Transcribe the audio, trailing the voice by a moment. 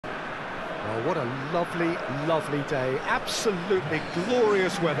Oh, what a lovely, lovely day. Absolutely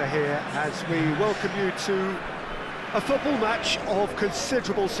glorious weather here as we welcome you to a football match of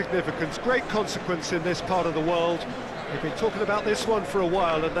considerable significance, great consequence in this part of the world. We've been talking about this one for a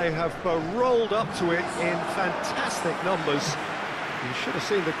while and they have rolled up to it in fantastic numbers. You should have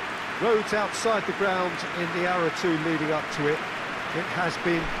seen the roads outside the ground in the hour or two leading up to it. It has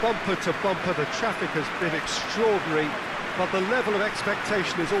been bumper to bumper, the traffic has been extraordinary, but the level of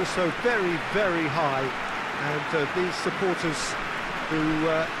expectation is also very, very high. And these supporters who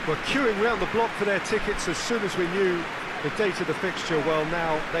were queuing round the block for their tickets as soon as we knew the date of the fixture, well,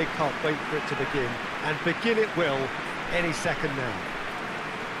 now they can't wait for it to begin. And begin it will any second now.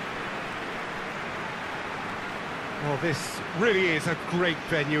 Well, this really is a great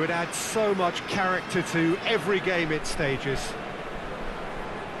venue. It adds so much character to every game it stages.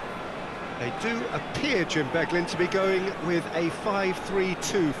 They do appear, Jim Beglin, to be going with a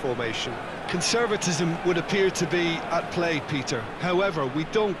 5-3-2 formation. Conservatism would appear to be at play, Peter. However, we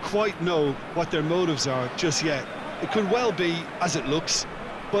don't quite know what their motives are just yet. It could well be as it looks,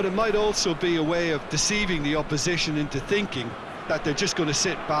 but it might also be a way of deceiving the opposition into thinking that they're just going to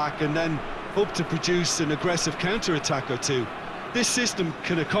sit back and then hope to produce an aggressive counter-attack or two. This system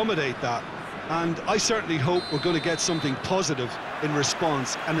can accommodate that, and I certainly hope we're going to get something positive in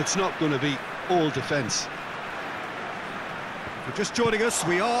response, and it's not going to be all defence. If you're just joining us,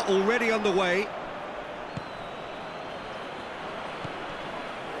 we are already underway.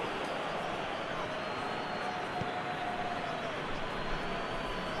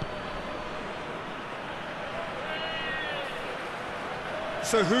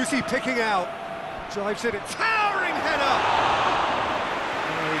 So who's he picking out? Drives it, a towering header!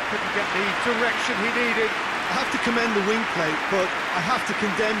 Oh, he couldn't get the direction he needed. I have to commend the wing play, but I have to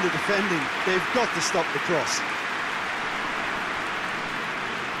condemn the defending. They've got to stop the cross.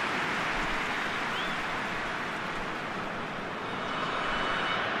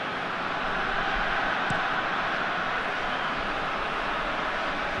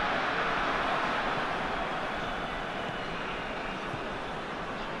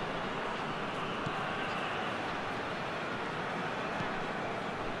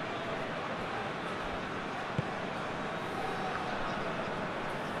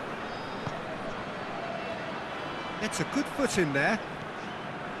 It's a good foot in there.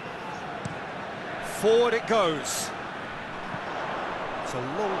 Forward it goes. It's a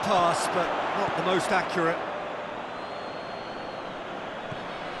long pass, but not the most accurate.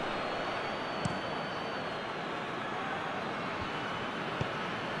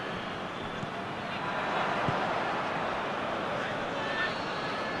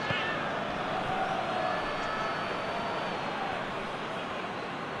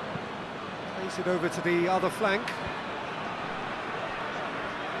 Plays it over to the other flank.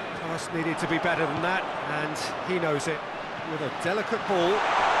 Pass needed to be better than that, and he knows it with a delicate ball.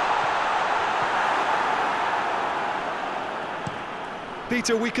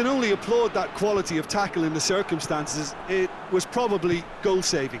 Peter, we can only applaud that quality of tackle in the circumstances. It was probably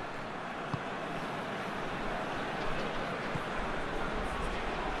goal-saving.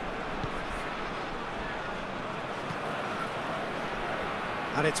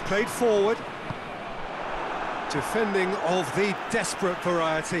 And it's played forward. Defending of the desperate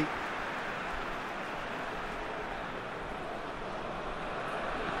variety.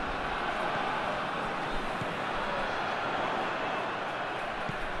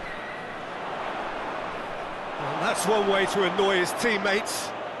 Well, that's one way to annoy his teammates.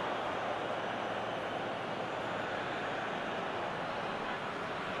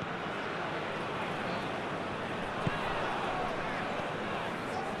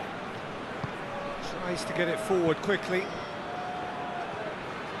 Tries to get it forward quickly.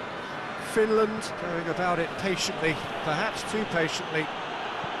 Finland going about it patiently, perhaps too patiently.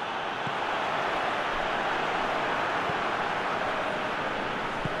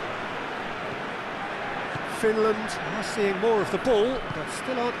 Finland are seeing more of the ball, but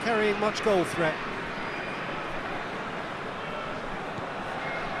still aren't carrying much goal threat.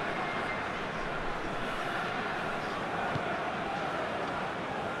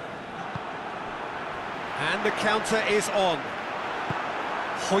 And the counter is on.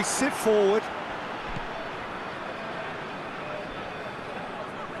 Hoists it forward.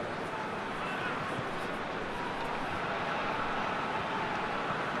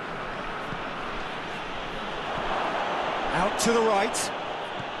 Out to the right.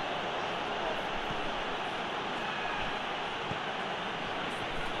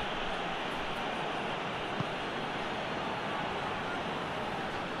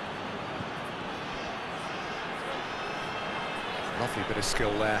 Lovely bit of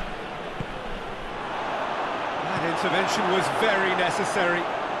skill there. That intervention was very necessary.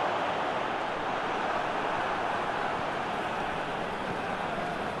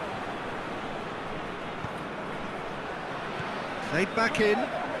 Played back in.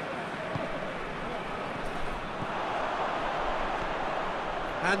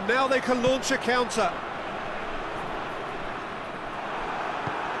 And now they can launch a counter.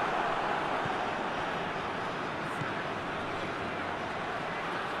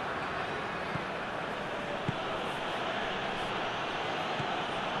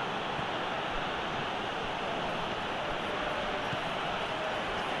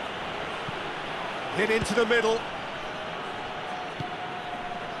 Hit into the middle.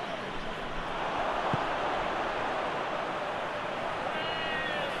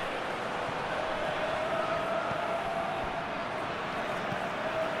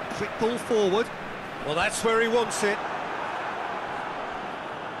 Quick ball forward. Well, that's where he wants it.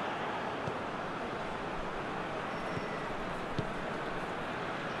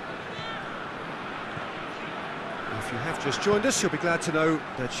 If you have just joined us, you'll be glad to know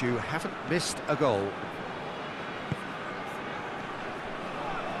that you haven't missed a goal.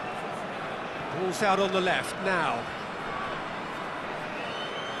 Ball's out on the left now.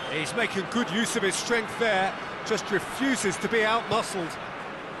 He's making good use of his strength there, just refuses to be out-muscled.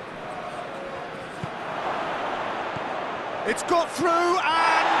 It's got through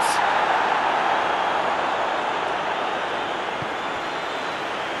and...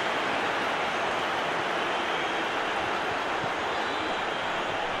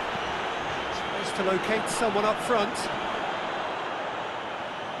 tries to locate someone up front.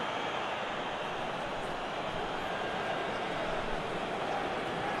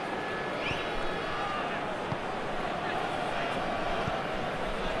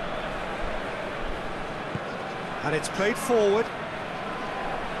 And it's played forward.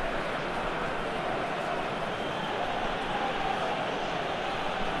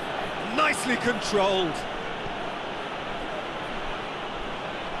 Nicely controlled.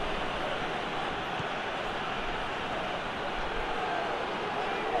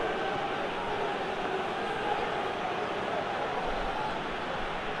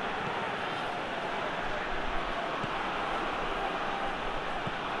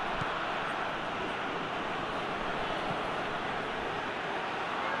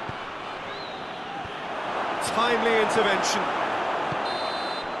 Timely intervention.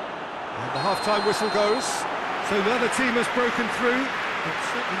 And the half-time whistle goes. So another team has broken through, but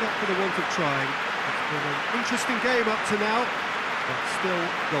certainly not for the want of trying. It's been an interesting game up to now, but still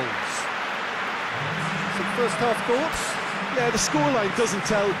goals. Some first-half thoughts? Yeah, the scoreline doesn't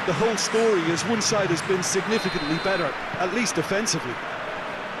tell the whole story, as one side has been significantly better, at least defensively.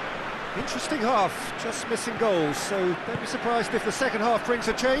 Interesting half, just missing goals, so don't be surprised if the second half brings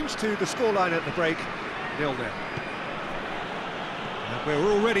a change to the scoreline at the break. 0-0. And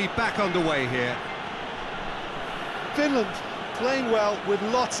we're already back underway here. Finland playing well with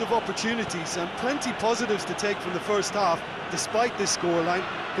lots of opportunities and plenty positives to take from the first half. Despite this scoreline,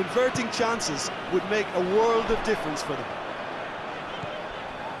 converting chances would make a world of difference for them.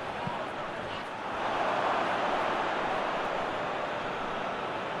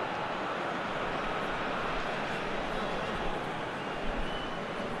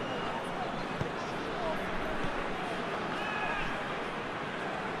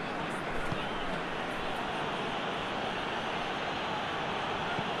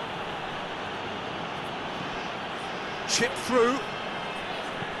 Chip through.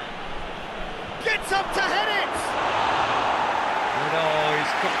 Gets up to head it! No,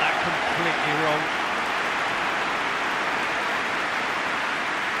 he's got that completely wrong.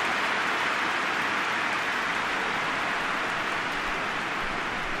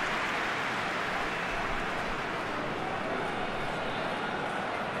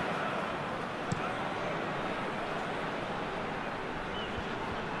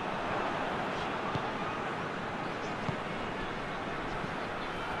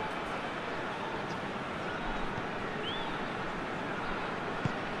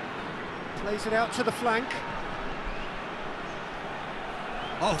 Plays it out to the flank.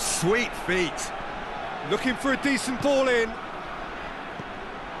 Oh, sweet feet. Looking for a decent ball in.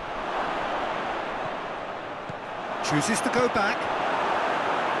 Chooses to go back.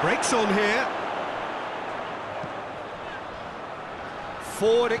 Breaks on here.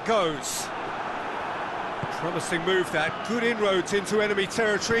 Forward it goes. Promising move that. Good inroads into enemy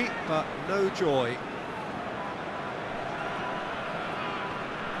territory, but no joy.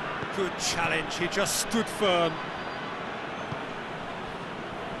 Good challenge, he just stood firm.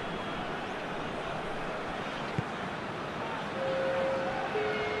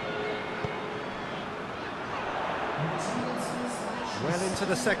 Well into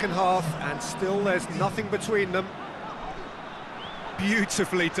the second half, and still there's nothing between them.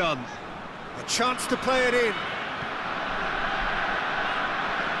 Beautifully done. A chance to play it in.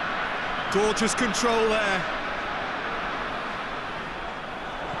 Gorgeous control there.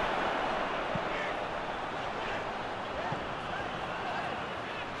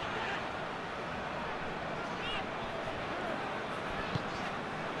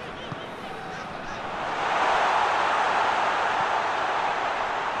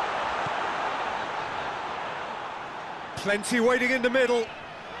 Plenty waiting in the middle.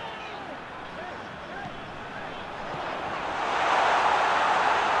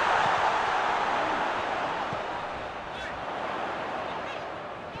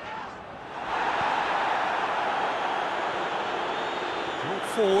 Brought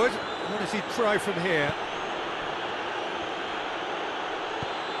forward. What does he try from here?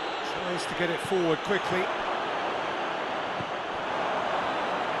 Tries to get it forward quickly.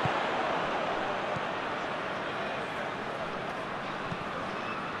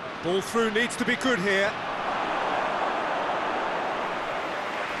 Ball through needs to be good here.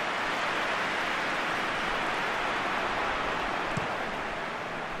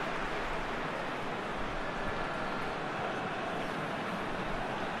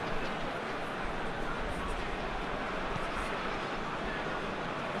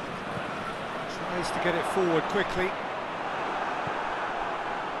 Tries to get it forward quickly.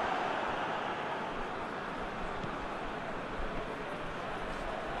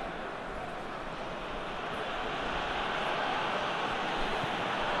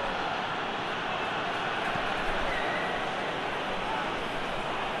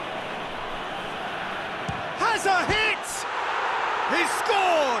 Has a hit! He's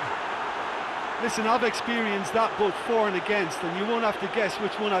scored! Listen, I've experienced that both for and against, and you won't have to guess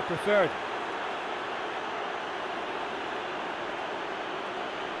which one I preferred.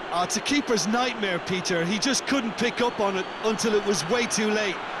 It's a keeper's nightmare, Peter. He just couldn't pick up on it until it was way too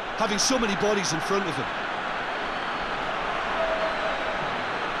late, having so many bodies in front of him.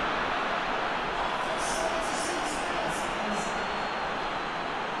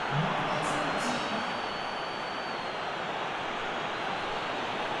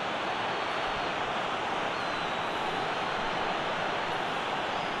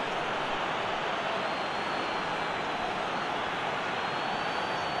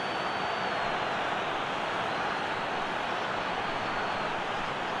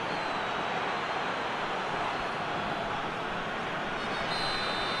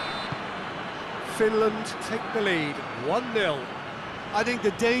 Finland take the lead, 1-0. I think the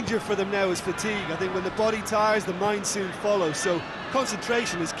danger for them now is fatigue. I think when the body tires, the mind soon follows, so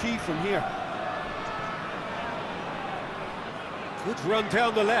concentration is key from here. Good run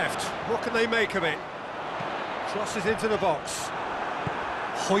down the left. What can they make of it? Crosses into the box.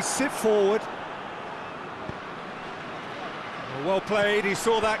 Hoists it forward. Well played, he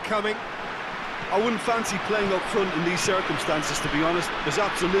saw that coming. I wouldn't fancy playing up front in these circumstances, to be honest. There's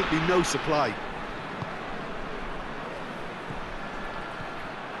absolutely no supply.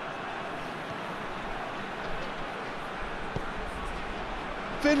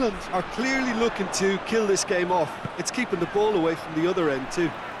 Finland are clearly looking to kill this game off. It's keeping the ball away from the other end too.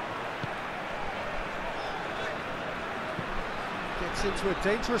 Gets into a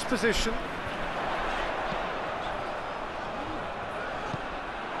dangerous position.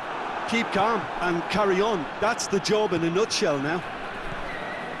 Keep calm and carry on. That's the job in a nutshell now.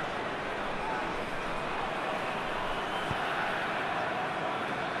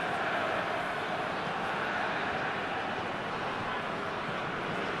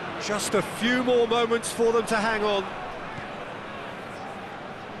 Just a few more moments for them to hang on.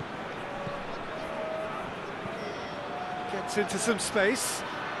 Gets into some space,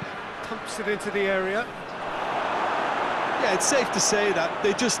 pumps it into the area. Yeah, it's safe to say that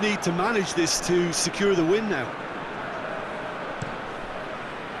they just need to manage this to secure the win now.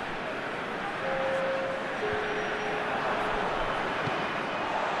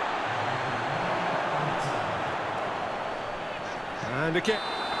 And again.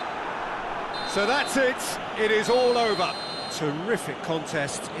 So that's it. It is all over. Terrific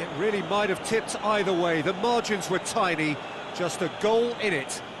contest. It really might have tipped either way. The margins were tiny, just a goal in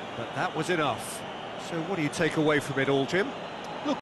it, but that was enough. So what do you take away from it all, Jim?